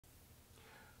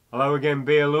Hello again,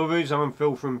 beer lovers. I'm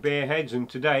Phil from BeerHeadZ, and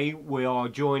today we are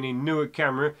joining Newark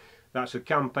CAMRA, that's a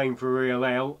campaign for real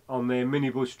ale, on their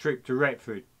minibus trip to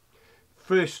Retford.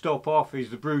 First stop off is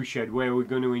the Brewshed, where we're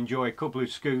going to enjoy a couple of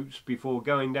scoops before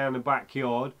going down the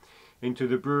backyard into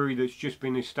the brewery that's just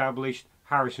been established,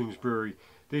 Harrison's Brewery.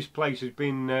 This place has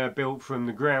been built from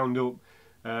the ground up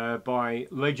by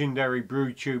legendary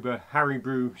BrewTuber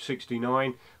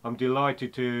HarryBrew69. I'm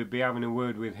delighted to be having a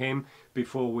word with him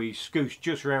before we scooch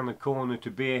just around the corner to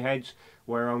BeerHeadZ,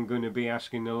 where I'm going to be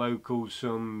asking the locals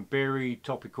some beery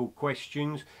topical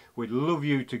questions. We'd love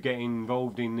you to get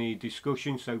involved in the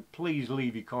discussion, so please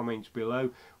leave your comments below.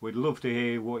 We'd love to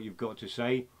hear what you've got to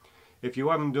say. If you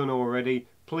haven't done already,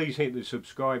 please hit the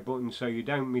subscribe button so you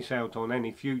don't miss out on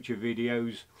any future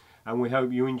videos, and we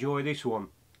hope you enjoy this one.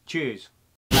 Cheers!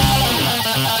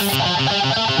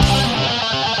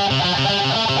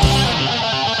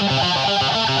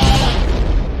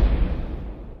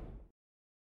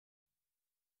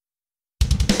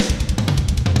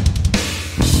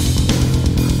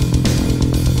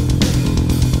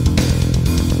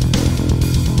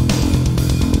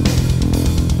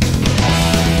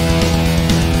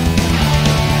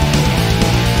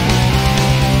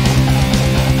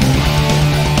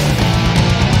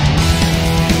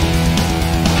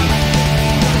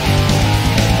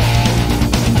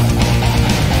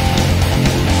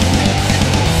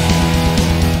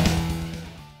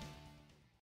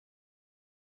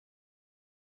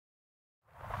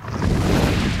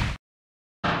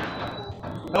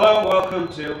 Hello and welcome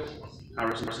to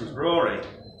Harrison's Brewery.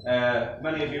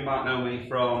 Many of you might know me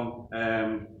from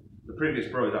the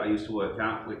previous brewery that I used to work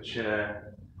at, which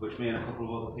me and a couple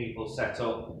of other people set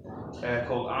up,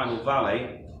 called Idle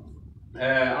Valley.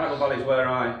 Idle Valley is where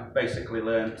I basically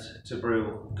learnt to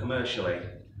brew commercially,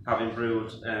 having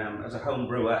brewed as a home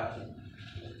brewer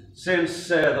since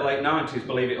the late 90s,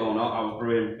 believe it or not. I was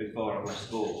brewing before I left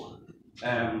school.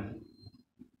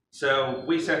 So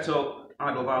we set up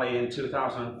Idle Valley in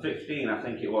 2015, I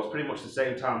think it was, pretty much the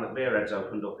same time that BeerHeadZ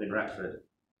opened up in Retford.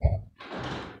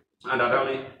 And I'd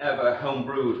only ever home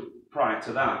brewed prior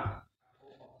to that.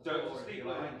 So it was a steep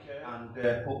learning curve, and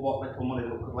put what little money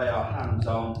we could lay our hands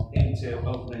on into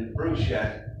opening Brewshed,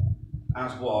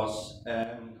 as was, you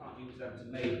can't use them to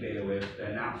make beer with,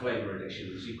 they're now flavour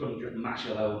additions. You couldn't just mash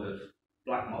a load of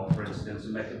black malt, for instance,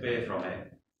 and make a beer from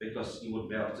it, because you wouldn't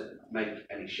be able to make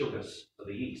any sugars for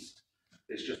the yeast.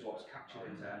 It's just what's captured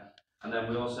in there. And then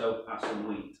we also add some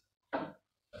wheat, a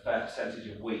fair percentage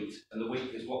of wheat. And the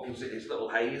wheat is what gives it its little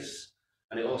haze.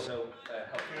 And it also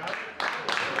helps you out.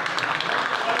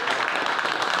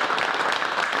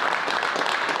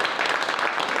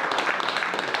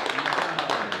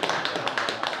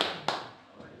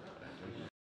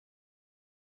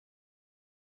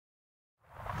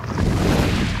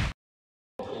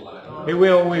 Here we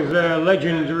are with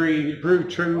legendary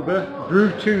BrewTuber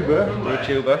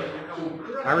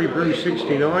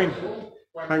HarryBrew69.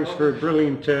 Thanks for a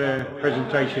brilliant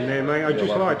presentation there, mate. I'd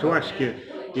just like to ask you,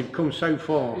 you've come so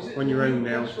far on your own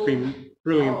now. It's been a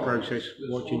brilliant process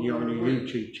watching you on your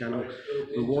YouTube channel.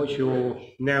 But what's your,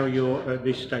 now you're at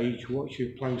this stage, what's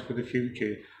your plans for the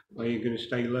future? Are you going to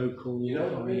stay local?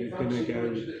 Are you going to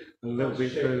go a little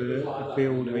bit further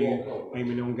afield? Are you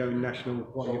aiming on going national?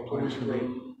 What are your plans for me?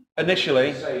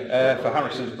 Initially, for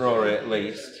Harrison's Brewery at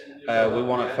least, we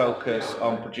want to focus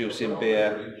on producing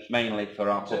beer mainly for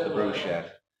our pub, the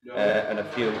Brewshed, and a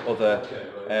few other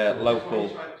local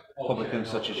publicans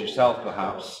such as yourself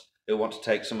perhaps, who want to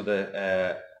take some of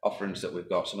the offerings that we've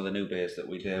got, some of the new beers that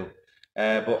we do.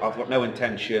 But I've got no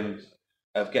intention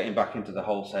of getting back into the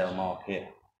wholesale market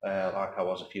like I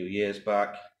was a few years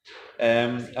back.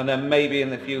 And then maybe in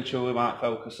the future we might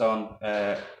focus on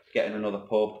getting another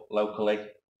pub locally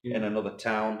in another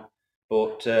town.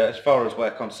 But as far as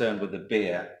we're concerned with the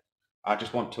beer, I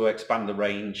just want to expand the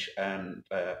range and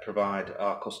provide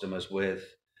our customers with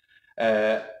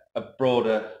a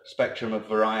broader spectrum of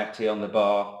variety on the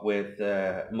bar, with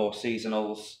more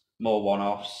seasonals, more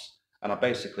one-offs, and I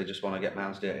basically just want to get my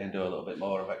hands dirty and do a little bit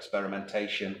more of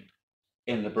experimentation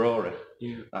in the brewery.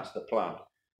 Yeah. That's the plan.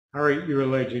 Harry, you're a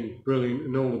legend, brilliant,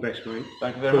 and all the best, mate.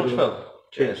 Thank you very much, Phil.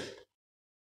 Cheers.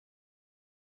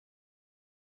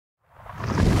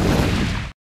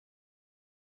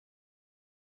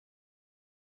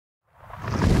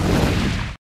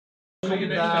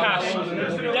 Cask,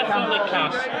 definitely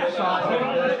cask.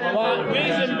 Well,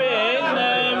 reason being,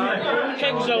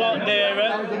 kegs a lot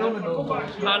dearer,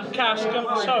 and cask, I'm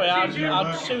sorry,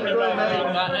 I'd sooner rather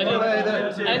drink that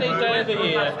any day of the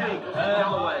year.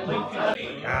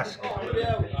 Cask.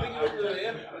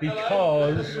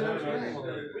 Because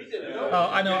Oh,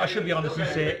 I know, I should be honest and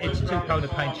say it's £2 a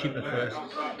pint cheaper first.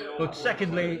 But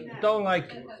secondly, don't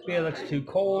like beer that's too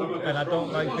cold, and I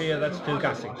don't like beer that's too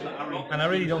gassy. And I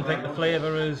really don't think the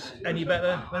flavour is any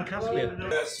better than cask beer.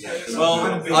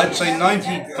 Well, I'd say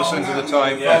 90% of the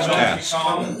time it's cask,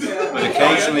 but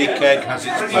occasionally keg has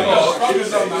its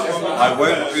place. I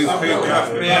won't brew pure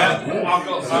craft beer,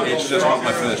 it's just not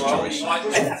my first choice.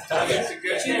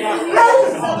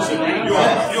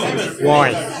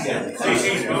 Why?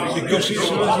 Because it's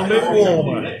a little bit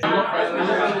warmer.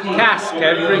 Cask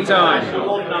every time.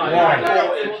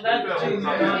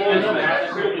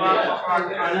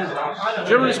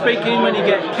 Generally speaking, when you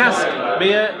get cask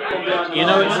beer, you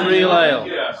know it's real ale.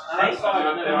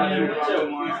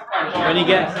 When you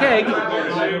get keg,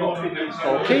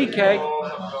 or key keg,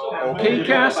 or key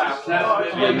cask,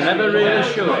 you're never really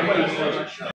sure.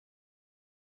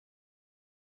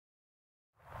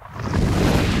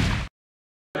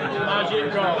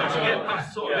 Magic Rock.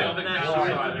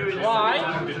 Why?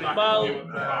 Well,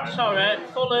 sorry,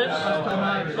 Fuller's,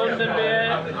 London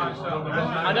beer.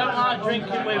 I don't like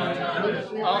drinking with,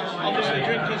 obviously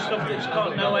drinking stuff that's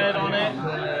got no head on it.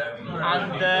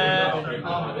 And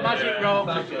Magic Rock,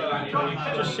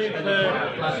 just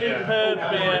superb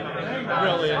beer,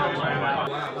 brilliant.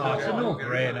 Oh, it's a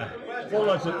no-brainer.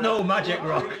 Fuller's no Magic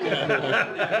Rock.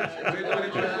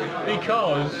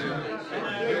 Because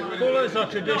Fuller's are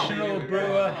traditional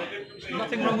brewer.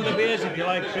 Nothing wrong with the beers if you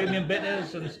like premium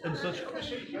bitters and such. But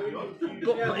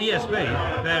ESB,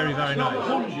 very, very nice.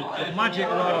 But Magic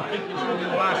Rock,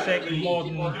 classic,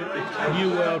 modern,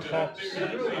 new world hops.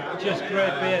 Just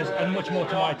great beers and much more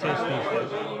to my taste these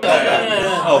days.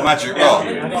 Oh, Magic Rock.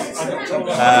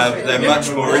 They're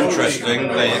much more interesting,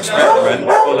 they experiment.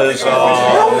 Fullers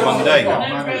are mundane.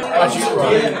 Magic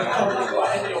Rock.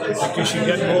 Because you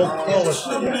get more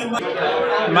quality.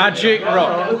 Magic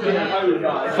Rock.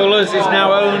 Fuller's is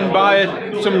now owned by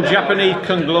some Japanese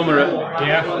conglomerate.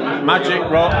 Yeah. Magic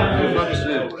Rock.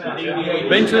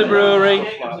 Been to the brewery.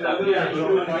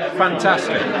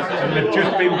 Fantastic. And they've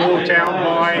just been bought out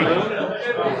by...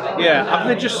 Yeah, have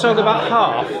they just sold about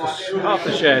half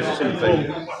the shares or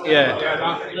something? Yeah.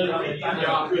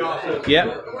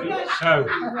 Yep. So,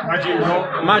 Magic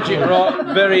Rock. Magic Rock,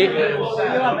 very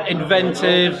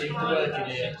inventive.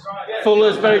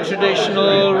 Fuller's very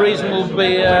traditional, reasonable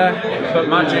beer, but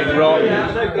Magic Rock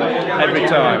every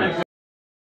time.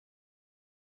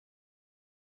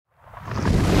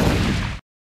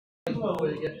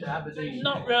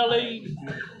 Not really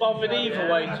bothered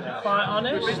either way, to be quite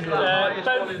honest.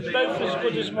 Both as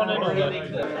good as one another.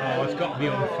 Oh, it's got to be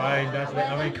unrefined, hasn't it?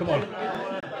 I mean, come on.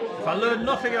 If I learned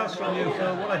nothing else from you,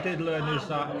 Phil, what I did learn is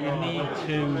that you need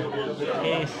to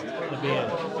taste the beer.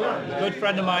 A good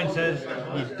friend of mine says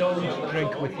you don't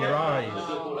drink with your eyes.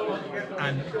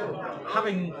 And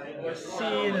having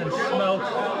seen and smelt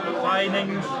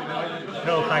finings,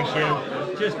 no thank you.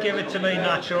 Just give it to me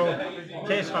natural.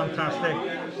 Tastes fantastic.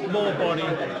 More body,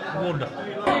 wonderful.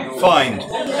 Fined,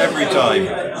 every time.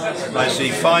 I see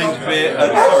fined beer,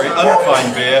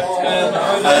 unfined beer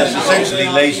as essentially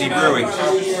lazy brewing.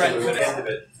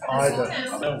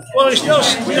 Well, it's not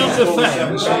the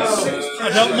fans. I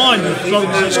don't mind as long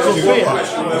as it's good beer.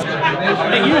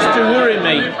 It used to worry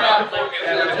me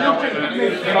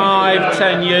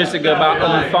 5-10 years ago about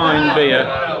unfined beer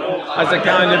as a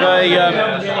kind of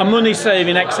a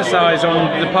money-saving exercise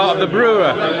on the part of the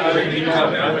brewer.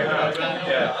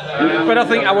 But I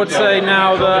think I would say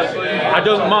now that I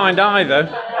don't mind either,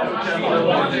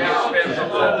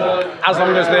 as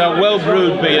long as they are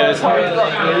well-brewed beers,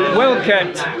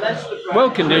 well-kept,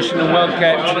 well-conditioned and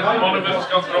well-kept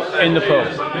in the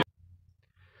pub.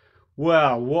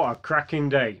 Well, what a cracking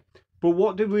day. But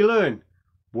what did we learn?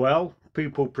 Well,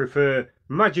 people prefer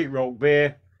Magic Rock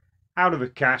beer out of a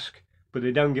cask, but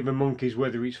they don't give a monkeys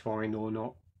whether it's fine or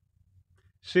not.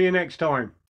 See you next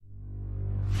time.